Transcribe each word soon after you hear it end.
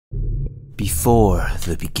Before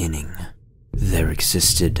the beginning, there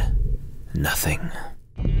existed nothing.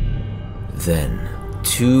 Then,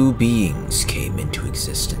 two beings came into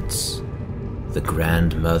existence, the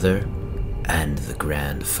Grandmother and the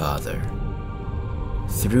Grandfather.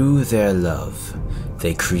 Through their love,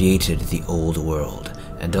 they created the old world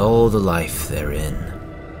and all the life therein.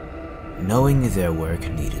 Knowing their work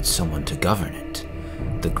needed someone to govern it,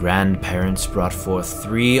 the grandparents brought forth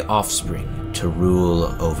 3 offspring to rule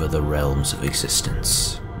over the realms of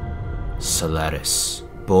existence. Solaris,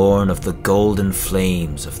 born of the golden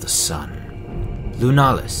flames of the sun.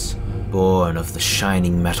 Lunalis, born of the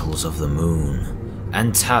shining metals of the moon.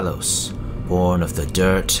 And Talos, born of the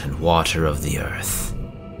dirt and water of the earth.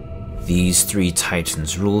 These 3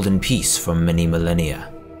 titans ruled in peace for many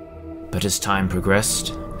millennia. But as time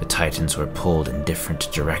progressed, the titans were pulled in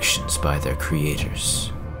different directions by their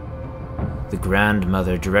creators. The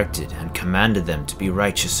Grandmother directed and commanded them to be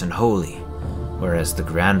righteous and holy, whereas the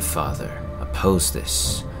Grandfather opposed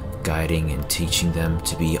this, guiding and teaching them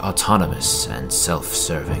to be autonomous and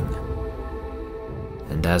self-serving.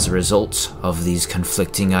 And as a result of these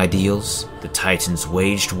conflicting ideals, the Titans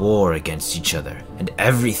waged war against each other and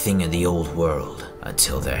everything in the old world,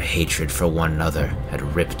 until their hatred for one another had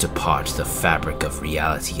ripped apart the fabric of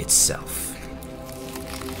reality itself.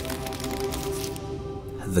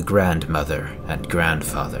 The Grandmother and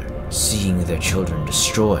Grandfather, seeing their children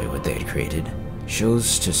destroy what they had created,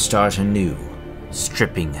 chose to start anew,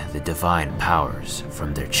 stripping the divine powers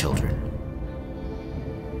from their children.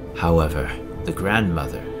 However, the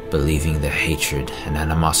Grandmother, believing the hatred and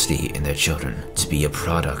animosity in their children to be a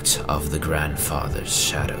product of the Grandfather's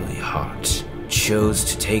shadowy heart, chose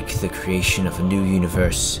to take the creation of a new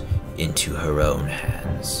universe into her own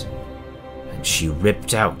hands. And she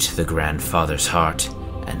ripped out the Grandfather's heart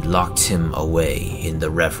and locked him away in the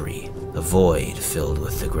Reverie, the void filled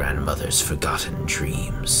with the Grandmother's forgotten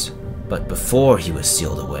dreams. But before he was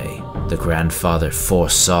sealed away, the Grandfather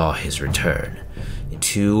foresaw his return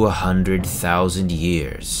 200,000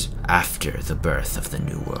 years after the birth of the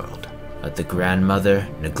New World. But the Grandmother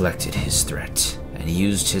neglected his threat and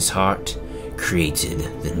used his heart, created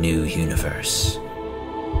the new universe.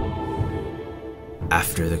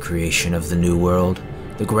 After the creation of the New World,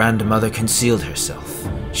 the Grandmother concealed herself,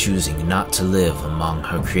 choosing not to live among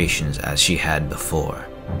her creations as she had before.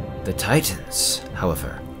 The Titans,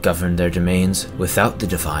 however, governed their domains without the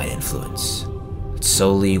divine influence, but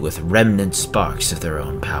solely with remnant sparks of their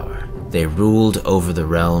own power. They ruled over the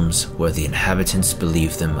realms where the inhabitants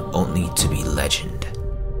believed them only to be legend.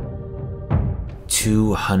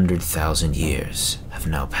 200,000 years have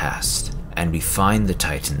now passed, and we find the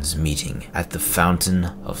Titans meeting at the Fountain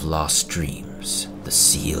of Lost Dreams, the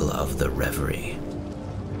seal of the Reverie.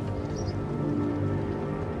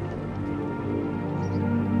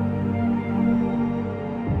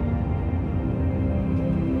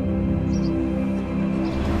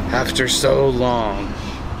 After so long,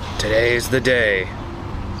 today's the day,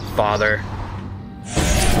 Father.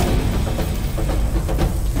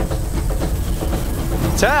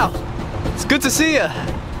 Tal, it's good to see you.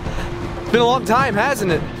 It's been a long time,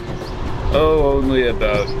 hasn't it? Oh, only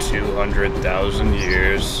about 200,000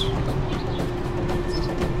 years.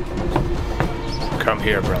 Come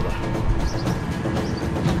here, brother.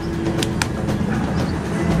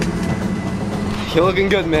 You're looking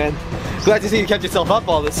good, man. Glad to see you kept yourself up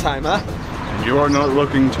all this time, huh? And you are not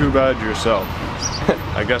looking too bad yourself.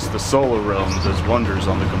 I guess the solar realm does wonders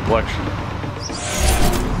on the complexion.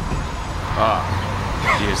 Ah,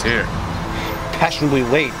 he is here. Fashionably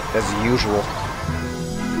late, as usual.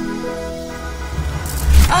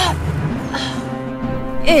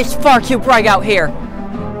 It's far too bright out here.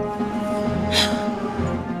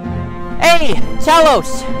 Hey,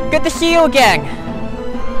 Talos! Good to see you again.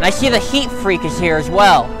 And I see the Heat Freak is here as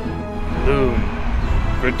well. Loon,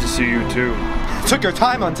 good to see you too. Took your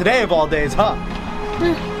time on today of all days, huh?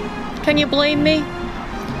 Can you blame me?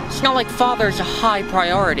 It's not like Father's a high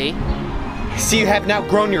priority. See, you have not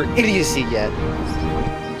grown your idiocy yet.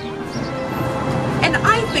 And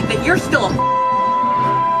I think that you're still a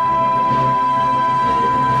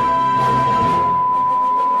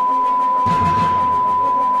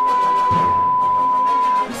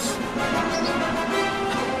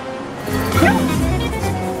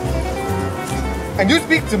And you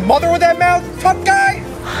speak to Mother with that mouth, tough guy?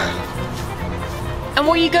 And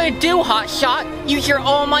what are you gonna do, hotshot? Use your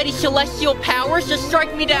almighty celestial powers to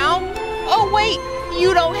strike me down? Oh wait,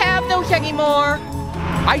 you don't have those anymore.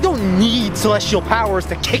 I don't need celestial powers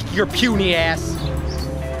to kick your puny ass.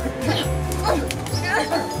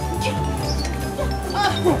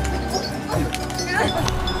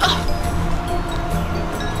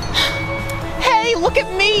 look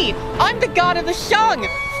at me! I'm the god of the sun!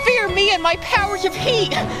 Fear me and my powers of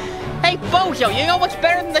heat! Hey, Bozo, you know what's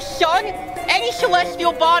better than the sun? Any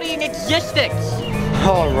celestial body in existence!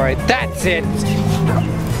 Alright, that's it.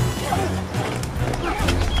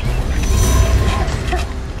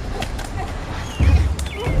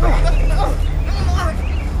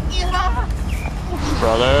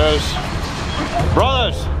 Brothers!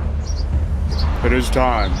 Brothers! It is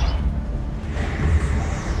time.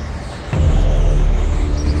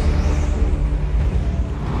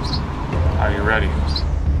 Are you ready?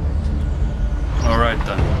 All right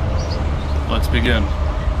then. Let's begin.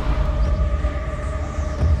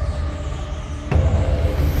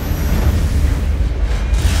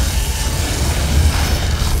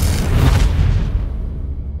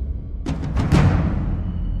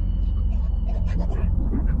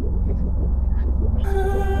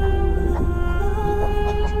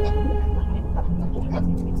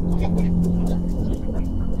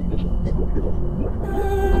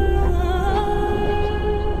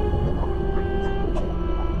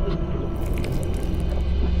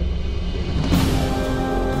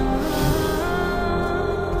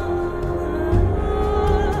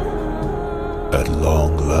 At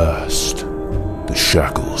long last, the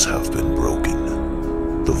shackles have been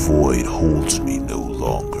broken. The void holds me no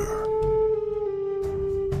longer.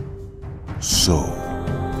 So,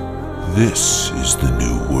 this is the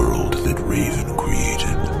new world that Raven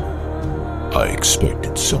created. I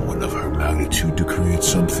expected someone of her magnitude to create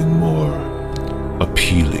something more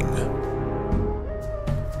appealing.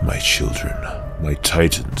 My children, my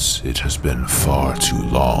titans, it has been far too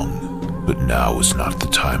long. But now is not the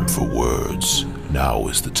time for words. Now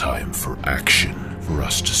is the time for action. For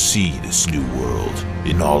us to see this new world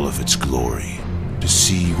in all of its glory. To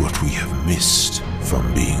see what we have missed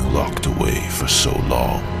from being locked away for so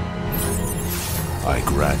long. I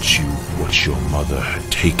grant you what your mother had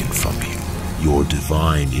taken from you. Your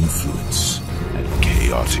divine influence and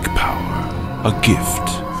chaotic power. A gift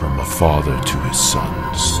from a father to his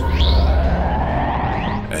sons.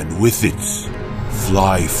 And with it,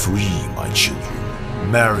 fly free, my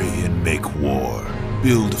children. Marry and make war.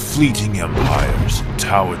 Build fleeting empires and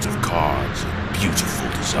towers of cards and beautiful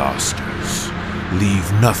disasters.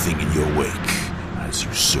 Leave nothing in your wake as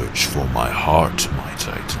you search for my heart, my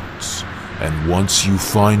titans. And once you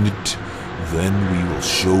find it, then we will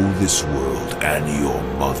show this world and your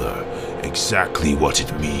mother exactly what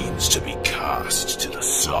it means to be cast to the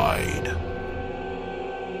side.